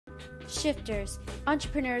shifters,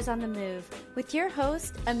 entrepreneurs on the move, with your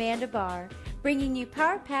host, Amanda Barr, bringing you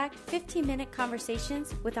power-packed 15-minute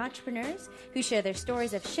conversations with entrepreneurs who share their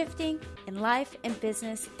stories of shifting in life and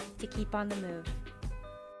business to keep on the move.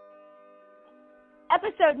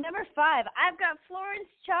 Episode number 5, I've got Florence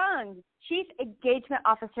Chung, Chief Engagement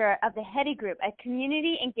Officer of the Hetty Group, a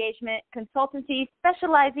community engagement consultancy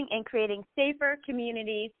specializing in creating safer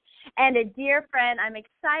communities, and a dear friend. I'm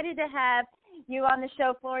excited to have you on the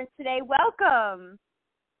show, Florence, today. Welcome.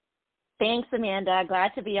 Thanks, Amanda.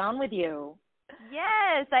 Glad to be on with you.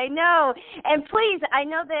 Yes, I know. And please, I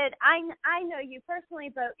know that I know you personally,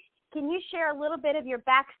 but can you share a little bit of your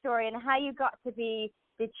backstory and how you got to be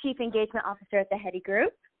the Chief Engagement Officer at the Hetty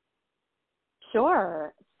Group?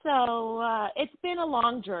 Sure. So it's been a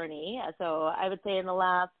long journey. So I would say in the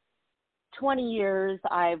last 20 years,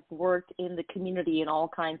 I've worked in the community in all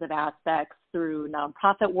kinds of aspects through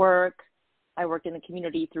nonprofit work. I worked in the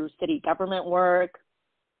community through city government work,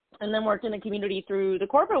 and then worked in the community through the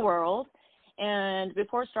corporate world. And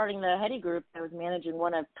before starting the Hetty Group, I was managing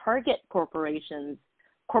one of Target Corporation's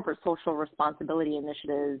corporate social responsibility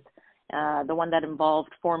initiatives, the one that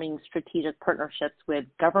involved forming strategic partnerships with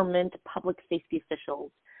government public safety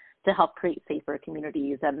officials to help create safer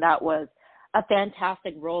communities. And that was a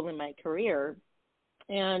fantastic role in my career.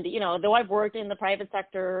 And, you know, though I've worked in the private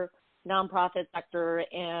sector, nonprofit sector,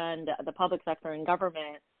 and the public sector and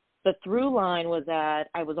government, the through line was that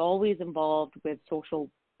I was always involved with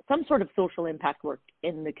some sort of social impact work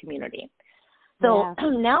in the community. So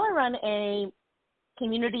now I run a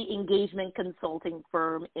community engagement consulting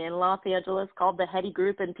firm in Los Angeles called the Hetty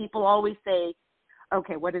Group, and people always say,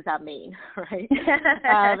 okay, what does that mean, right?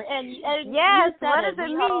 And yes, what does it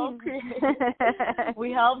mean?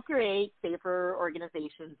 We help create safer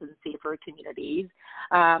organizations and safer communities.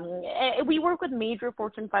 We work with major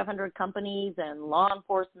Fortune 500 companies and law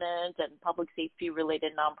enforcement and public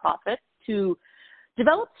safety-related nonprofits to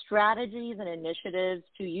develop strategies and initiatives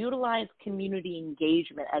to utilize community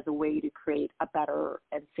engagement as a way to create a better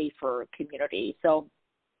and safer community. So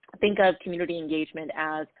think of community engagement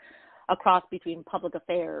as a cross between public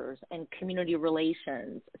affairs and community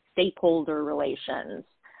relations, stakeholder relations,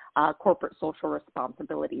 corporate social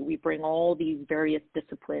responsibility. We bring all these various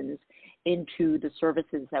disciplines into the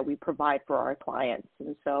services that we provide for our clients.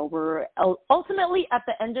 And so we're ultimately, at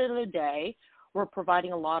the end of the day, we're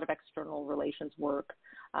providing a lot of external relations work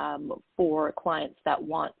for clients that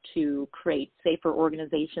want to create safer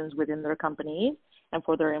organizations within their companies and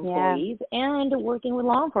for their employees, and working with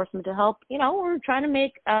law enforcement to help, you know, we're trying to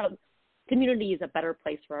make communities a better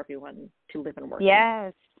place for everyone to live and work.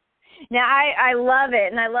 Yes. Now, I love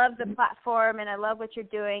it, and I love the platform, and I love what you're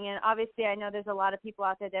doing. And obviously, I know there's a lot of people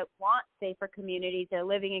out there that want safer communities. They're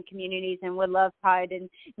living in communities and would love Pride and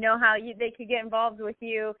know how they could get involved with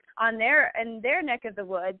you in their neck of the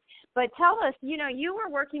woods. But tell us, you know, you were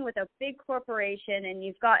working with a big corporation, and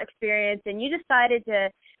you've got experience, and you decided to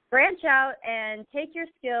branch out and take your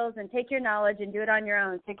skills and take your knowledge and do it on your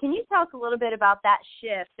own. So can you tell us a little bit about that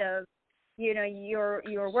shift of, you know, you're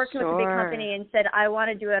working with a big company and said, I want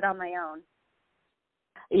to do it on my own?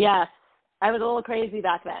 Yes. I was a little crazy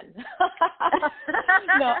back then.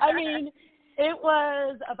 No, I mean, it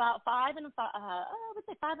was about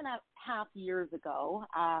 5.5 years ago.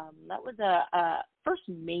 That was a first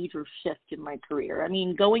major shift in my career. I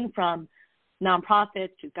mean, going from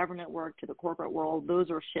nonprofits to government work to the corporate world, those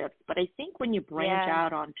are shifts. But I think when you branch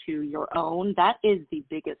out onto your own, that is the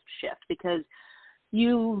biggest shift, because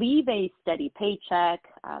you leave a steady paycheck,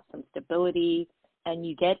 some stability, and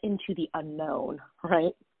you get into the unknown,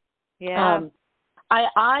 right? Yeah.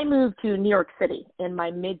 I moved to New York City in my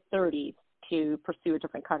mid-30s to pursue a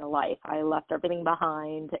different kind of life. I left everything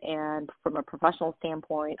behind, and from a professional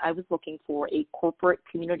standpoint, I was looking for a corporate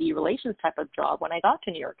community relations type of job when I got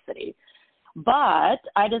to New York City. But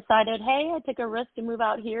I decided, hey, I took a risk to move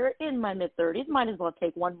out here in my mid-30s. Might as well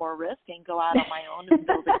take one more risk and go out on my own and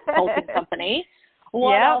build a consulting company.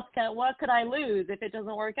 What could I lose? If it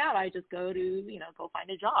doesn't work out, I just go find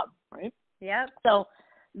a job, right? Yeah. So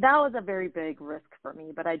that was a very big risk for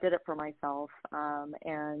me, but I did it for myself.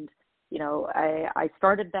 And, you know, I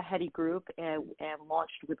started the Hetty Group and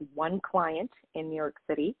launched with one client in New York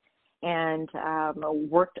City, and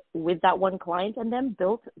worked with that one client and then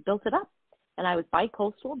built it up. And I was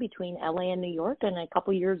bi-coastal between LA and New York, and a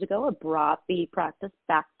couple years ago, I brought the practice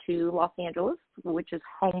back to Los Angeles, which is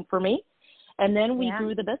home for me. And then we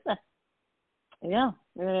grew the business. Yeah.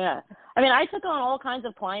 I mean, I took on all kinds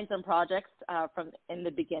of clients and projects from in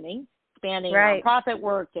the beginning, spanning nonprofit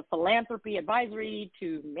work to philanthropy advisory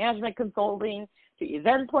to management consulting to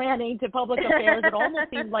event planning to public affairs. It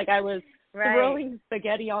almost seemed like I was Right. throwing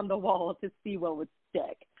spaghetti on the wall to see what would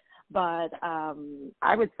stick. But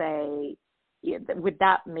I would say with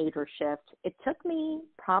that major shift, it took me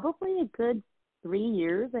probably a good 3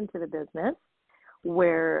 years into the business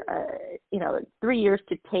where, 3 years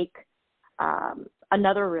to take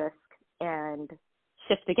another risk and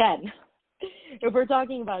shift again. If we're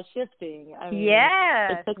talking about shifting, I mean,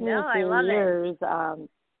 it took me a few years.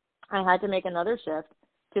 I had to make another shift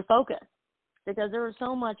to focus because there was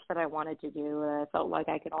so much that I wanted to do. I felt like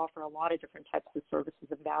I could offer a lot of different types of services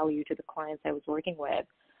and value to the clients I was working with.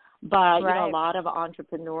 But, a lot of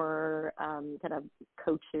entrepreneur kind of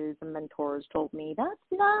coaches and mentors told me that's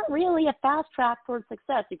not really a fast track towards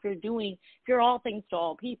success if you're all things to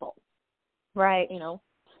all people. Right.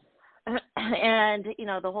 And,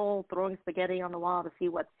 the whole throwing spaghetti on the wall to see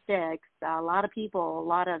what sticks, a lot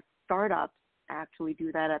of startups actually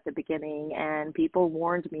do that at the beginning. And people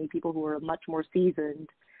warned me, people who were much more seasoned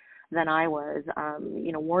than I was,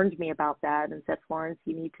 warned me about that and said, Florence,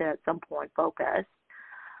 you need to at some point focus.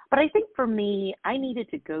 But I think for me, I needed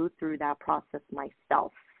to go through that process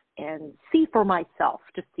myself and see for myself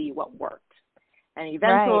to see what worked. And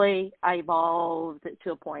eventually I evolved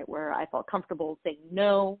to a point where I felt comfortable saying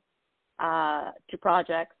no to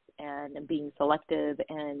projects and being selective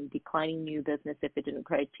and declining new business if it didn't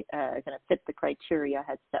kind of fit the criteria I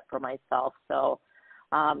had set for myself. So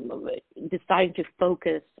deciding to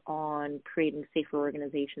focus on creating safer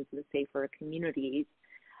organizations and safer communities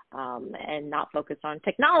and not focus on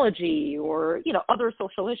technology or, other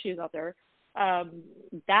social issues out there.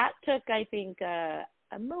 That took, I think, a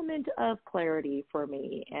moment of clarity for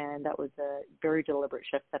me, and that was a very deliberate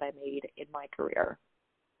shift that I made in my career.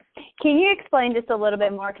 Can you explain just a little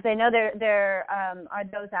bit more? Because I know there are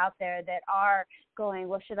those out there that are going,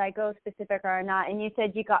 well, should I go specific or not? And you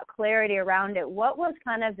said you got clarity around it. What was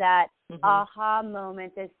kind of that aha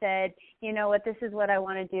moment that said, you know what, this is what I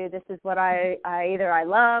want to do. This is what I either I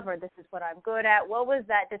love or this is what I'm good at. What was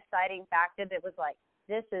that deciding factor that was like,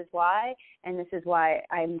 this is why, and this is why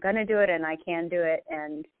I'm going to do it and I can do it,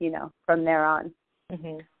 and, from there on?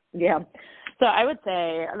 Yeah. So I would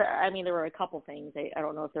say, there were a couple things. I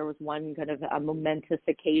don't know if there was one kind of a momentous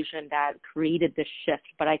occasion that created this shift,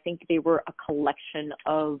 but I think they were a collection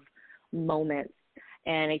of moments.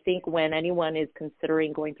 And I think when anyone is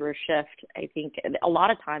considering going through a shift, I think a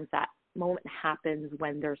lot of times that moment happens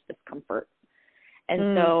when there's discomfort.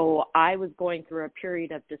 And so I was going through a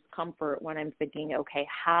period of discomfort when I'm thinking, okay,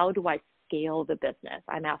 how do I scale the business?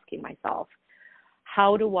 I'm asking myself.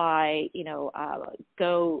 How do I,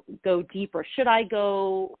 go deeper? Should I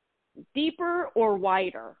go deeper or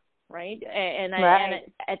wider, right? And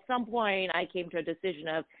at some point, I came to a decision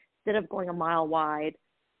of instead of going a mile wide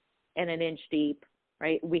and an inch deep,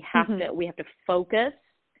 right? We have to focus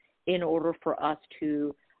in order for us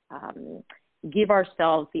to give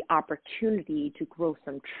ourselves the opportunity to grow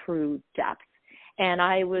some true depth. And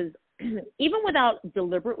I was, even without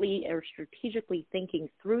deliberately or strategically thinking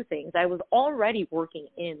through things, I was already working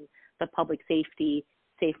in the public safety,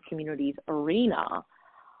 safe communities arena.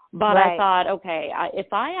 But I thought, okay,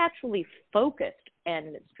 if I actually focused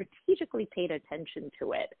and strategically paid attention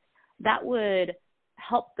to it, that would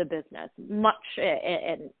help the business much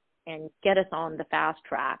and get us on the fast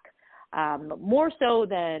track, more so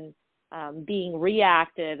than being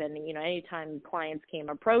reactive. And, anytime clients came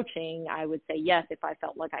approaching, I would say yes if I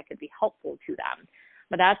felt like I could be helpful to them.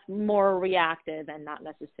 But that's more reactive and not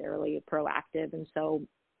necessarily proactive. And so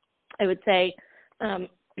I would say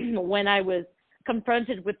when I was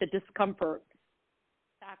confronted with the discomfort,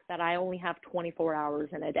 the fact that I only have 24 hours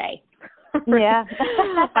in a day. Yeah.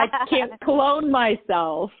 I can't clone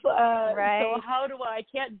myself. Right. So I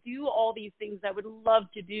can't do all these things I would love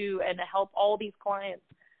to do and to help all these clients.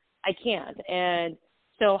 I can't. And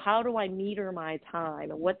so how do I meter my time?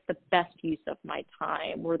 What's the best use of my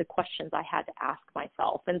time were the questions I had to ask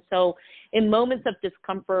myself. And so in moments of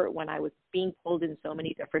discomfort, when I was being pulled in so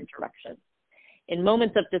many different directions, in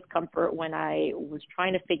moments of discomfort, when I was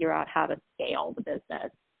trying to figure out how to scale the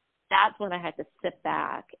business, that's when I had to sit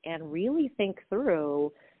back and really think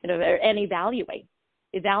through, and evaluate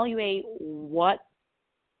what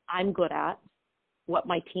I'm good at, what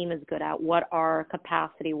my team is good at, what our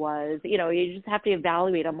capacity was. You just have to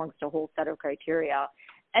evaluate amongst a whole set of criteria,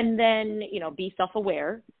 and then, be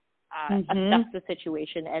self-aware, assess the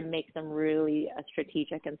situation, and make some really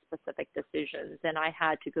strategic and specific decisions. And I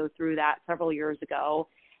had to go through that several years ago,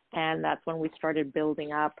 and that's when we started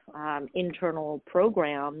building up internal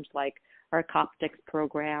programs like our Coptics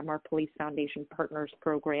program, our Police Foundation Partners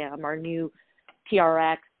program, our new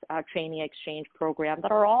TRX training exchange program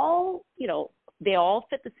that are all, they all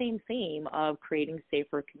fit the same theme of creating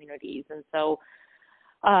safer communities. And so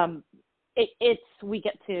we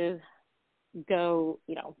get to go,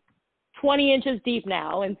 20 inches deep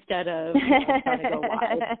now instead of trying to go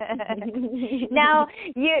wide. Now,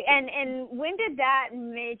 and when did that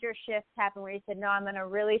major shift happen where you said, no, I'm going to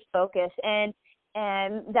really focus? And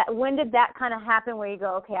that, when did that kind of happen where you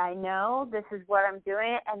go, okay, I know this is what I'm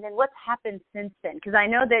doing, and then what's happened since then? Because I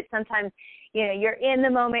know that sometimes, you're in the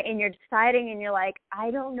moment and you're deciding and you're like,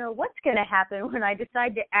 I don't know what's going to happen when I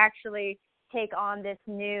decide to actually take on this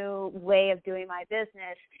new way of doing my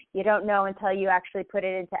business. You don't know until you actually put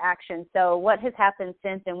it into action. So what has happened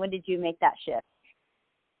since, and when did you make that shift?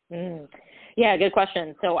 Yeah, good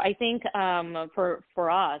question. So I think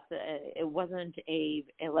for us, it wasn't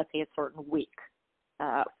let's say a certain week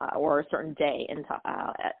or a certain day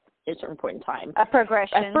at a certain point in time. A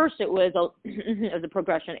progression. At first, it was a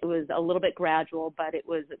progression. It was a little bit gradual, but it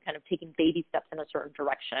was kind of taking baby steps in a certain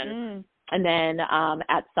direction. And then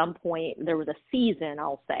at some point, there was a season,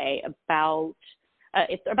 I'll say,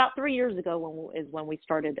 it's about 3 years ago when we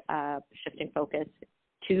started shifting focus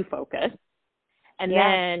to focus. And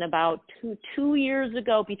then about two years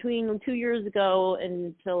ago, between 2 years ago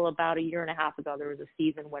until about a year and a half ago, there was a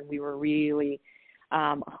season when we were really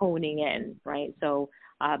honing in, right? So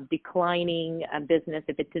declining a business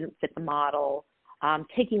if it didn't fit the model,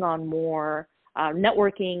 taking on more,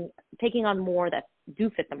 networking, taking on more that do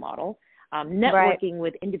fit the model, networking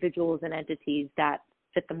with individuals and entities that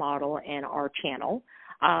fit the model and our channel.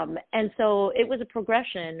 And so it was a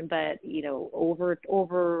progression, but,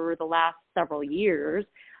 over the last several years,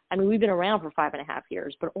 we've been around for 5.5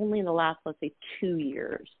 years, but only in the last, let's say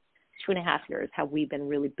 2.5 years, have we been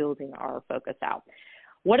really building our focus out.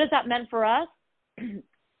 What has that meant for us?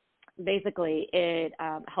 Basically, it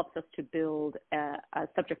helps us to build a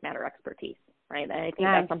subject matter expertise, right? And I think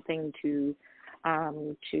that's something to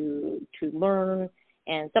learn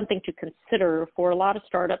and something to consider for a lot of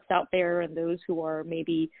startups out there and those who are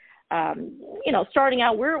maybe, starting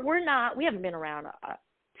out. We haven't been around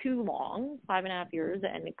too long, 5.5 years,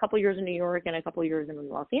 and a couple years in New York and a couple years in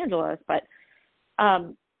Los Angeles. But,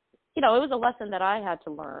 it was a lesson that I had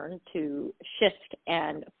to learn to shift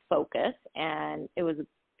and focus. And it was a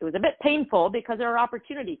bit painful because there are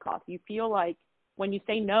opportunity costs. You feel like when you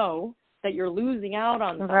say no, that you're losing out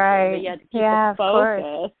on something, that you have to keep the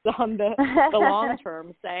focus on the long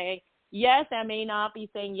term. Say, yes, I may not be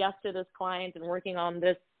saying yes to this client and working on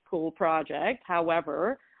this cool project.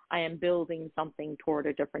 However, I am building something toward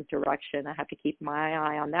a different direction. I have to keep my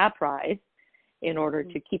eye on that prize in order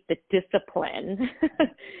to keep the discipline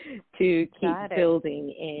to keep building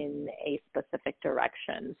in a specific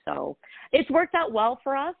direction. So it's worked out well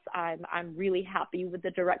for us. I'm really happy with the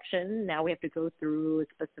direction. Now we have to go through a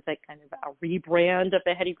specific kind of a rebrand of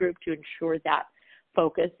the Hetty Group to ensure that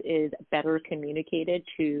focus is better communicated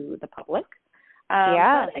to the public.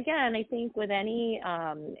 But again, I think with any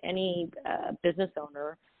business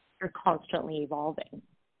owner, you're constantly evolving,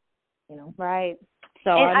 Right. So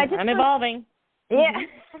I'm evolving. Yeah.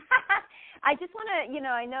 I just want to,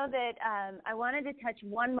 I know that I wanted to touch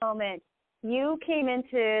one moment. You came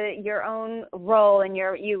into your own role and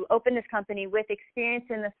you opened this company with experience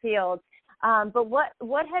in the field. But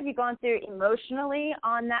what have you gone through emotionally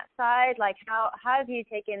on that side? Like how have you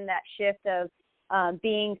taken that shift of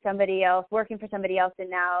being somebody else, working for somebody else, and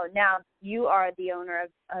now you are the owner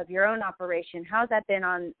of your own operation? How's that been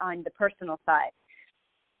on the personal side?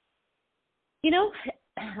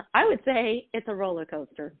 I would say it's a roller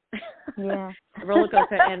coaster. Yeah. A roller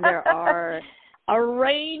coaster, and there are a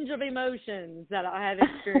range of emotions that I have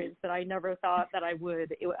experienced that I never thought that I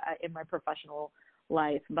would in my professional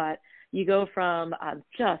life. But you go from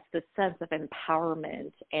just the sense of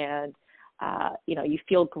empowerment and, you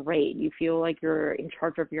feel great. You feel like you're in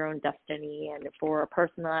charge of your own destiny. And for a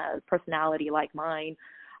personality like mine,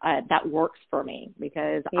 that works for me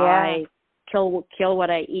because I kill what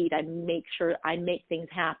I eat. I make sure I make things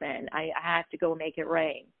happen. I have to go make it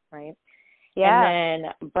rain, right? Yeah. And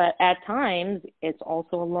then, but at times it's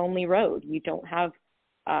also a lonely road. You don't have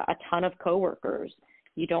a ton of coworkers.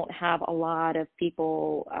 You don't have a lot of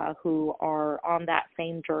people who are on that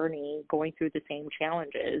same journey, going through the same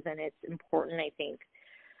challenges. And it's important, I think,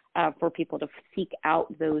 for people to seek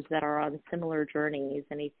out those that are on similar journeys.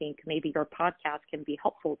 And I think maybe your podcast can be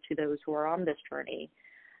helpful to those who are on this journey.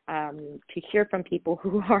 To hear from people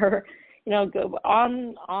who are,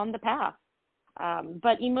 on the path.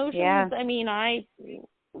 But emotions,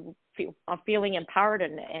 I'm feeling empowered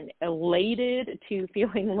and elated to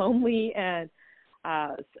feeling lonely and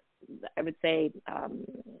I would say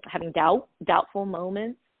having doubtful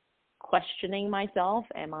moments, questioning myself.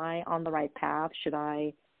 Am I on the right path? Should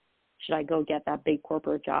I go get that big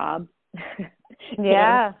corporate job?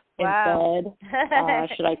 Yeah. Instead,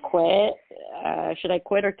 should I quit? Should I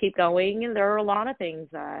quit or keep going? And there are a lot of things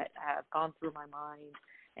that have gone through my mind,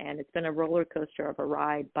 and it's been a roller coaster of a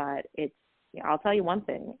ride. But I'll tell you one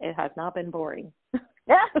thing: it has not been boring.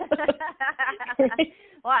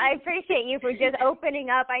 Well, I appreciate you for just opening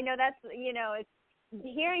up. I know that's, it's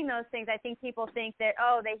hearing those things. I think people think that,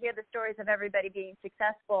 they hear the stories of everybody being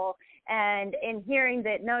successful, and in hearing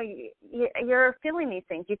that, no, you're feeling these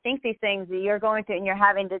things. You think these things, you're going to, and you're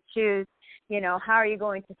having to choose, how are you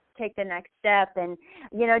going to take the next step? And,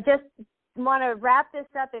 just want to wrap this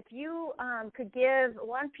up. If you could give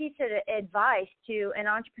one piece of advice to an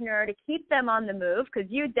entrepreneur to keep them on the move, because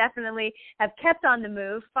you definitely have kept on the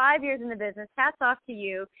move, 5 years in the business, hats off to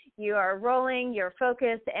you. You are rolling, you're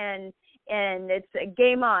focused, and it's a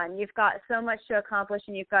game on. You've got so much to accomplish,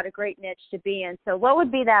 and you've got a great niche to be in. So what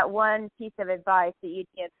would be that one piece of advice that you'd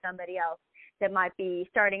give somebody else that might be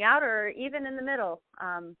starting out or even in the middle?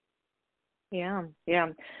 Yeah.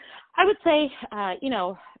 I would say,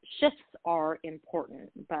 shifts are important,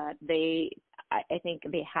 but I think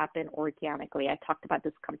they happen organically. I talked about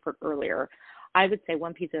discomfort earlier. I would say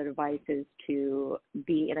one piece of advice is to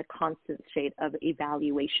be in a constant state of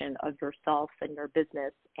evaluation of yourself and your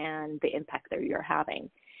business and the impact that you're having.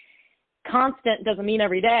 Constant doesn't mean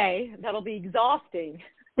every day. That'll be exhausting.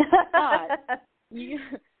 But you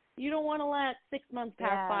don't want to let 6 months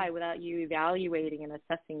pass by without you evaluating and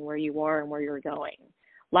assessing where you are and where you're going.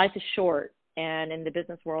 Life is short, and in the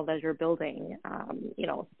business world, as you're building,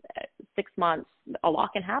 6 months, a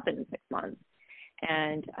lot can happen in 6 months.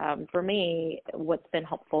 And for me, what's been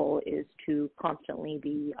helpful is to constantly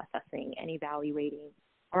be assessing and evaluating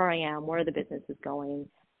where I am, where the business is going,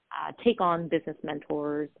 take on business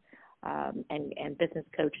mentors and business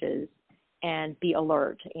coaches, and be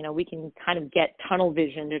alert. We can kind of get tunnel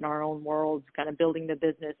visioned in our own worlds, kind of building the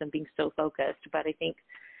business and being so focused. But I think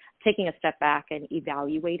taking a step back and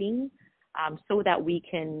evaluating so that we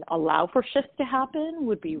can allow for shifts to happen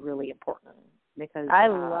would be really important, because I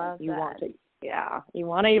love you that. You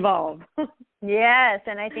want to evolve. Yes,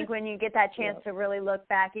 and I think when you get that chance to really look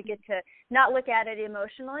back, you get to not look at it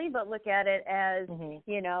emotionally, but look at it as,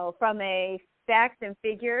 from a facts and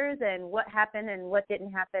figures and what happened and what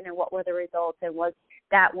didn't happen and what were the results, and was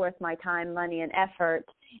that worth my time, money, and effort,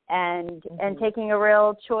 and taking a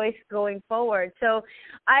real choice going forward. So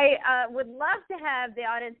I would love to have the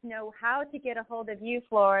audience know how to get a hold of you,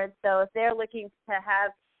 Florence. So if they're looking to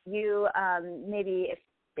have you maybe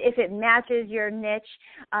if it matches your niche,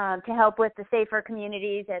 to help with the safer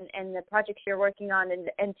communities and the projects you're working on,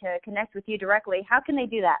 and to connect with you directly, how can they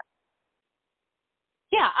do that?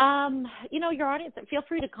 Yeah, your audience, feel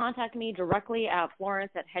free to contact me directly at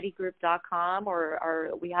florence@hettygroup.com,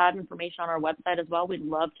 or we have information on our website as well. We'd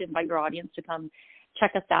love to invite your audience to come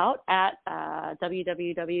check us out at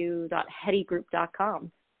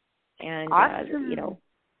www.hettygroup.com. And, awesome.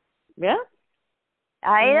 Yeah.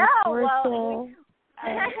 I know. Well,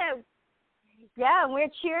 yeah, and we're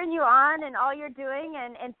cheering you on and all you're doing,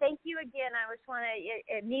 and thank you again. I just want to,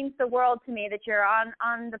 it means the world to me that you're on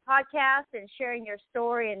the podcast and sharing your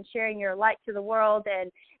story and sharing your light to the world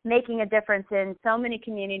and making a difference in so many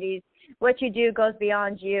communities. What you do goes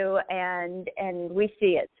beyond you, and we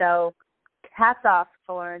see it. So hats off,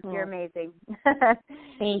 Florence. You're amazing.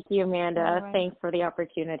 Thank you, Amanda. Right. Thanks for the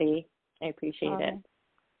opportunity. I appreciate it.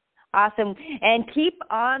 Awesome. And keep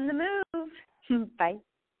on the move. Bye.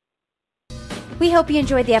 We hope you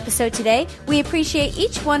enjoyed the episode today. We appreciate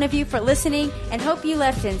each one of you for listening and hope you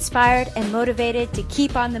left inspired and motivated to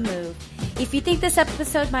keep on the move. If you think this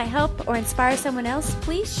episode might help or inspire someone else,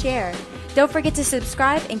 please share. Don't forget to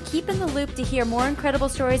subscribe and keep in the loop to hear more incredible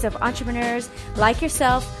stories of entrepreneurs like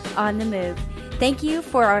yourself on the move. Thank you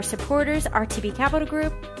for our supporters, RTB Capital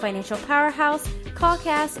Group, Financial Powerhouse,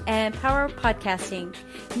 Callcast, and Power Podcasting.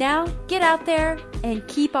 Now, get out there and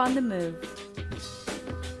keep on the move.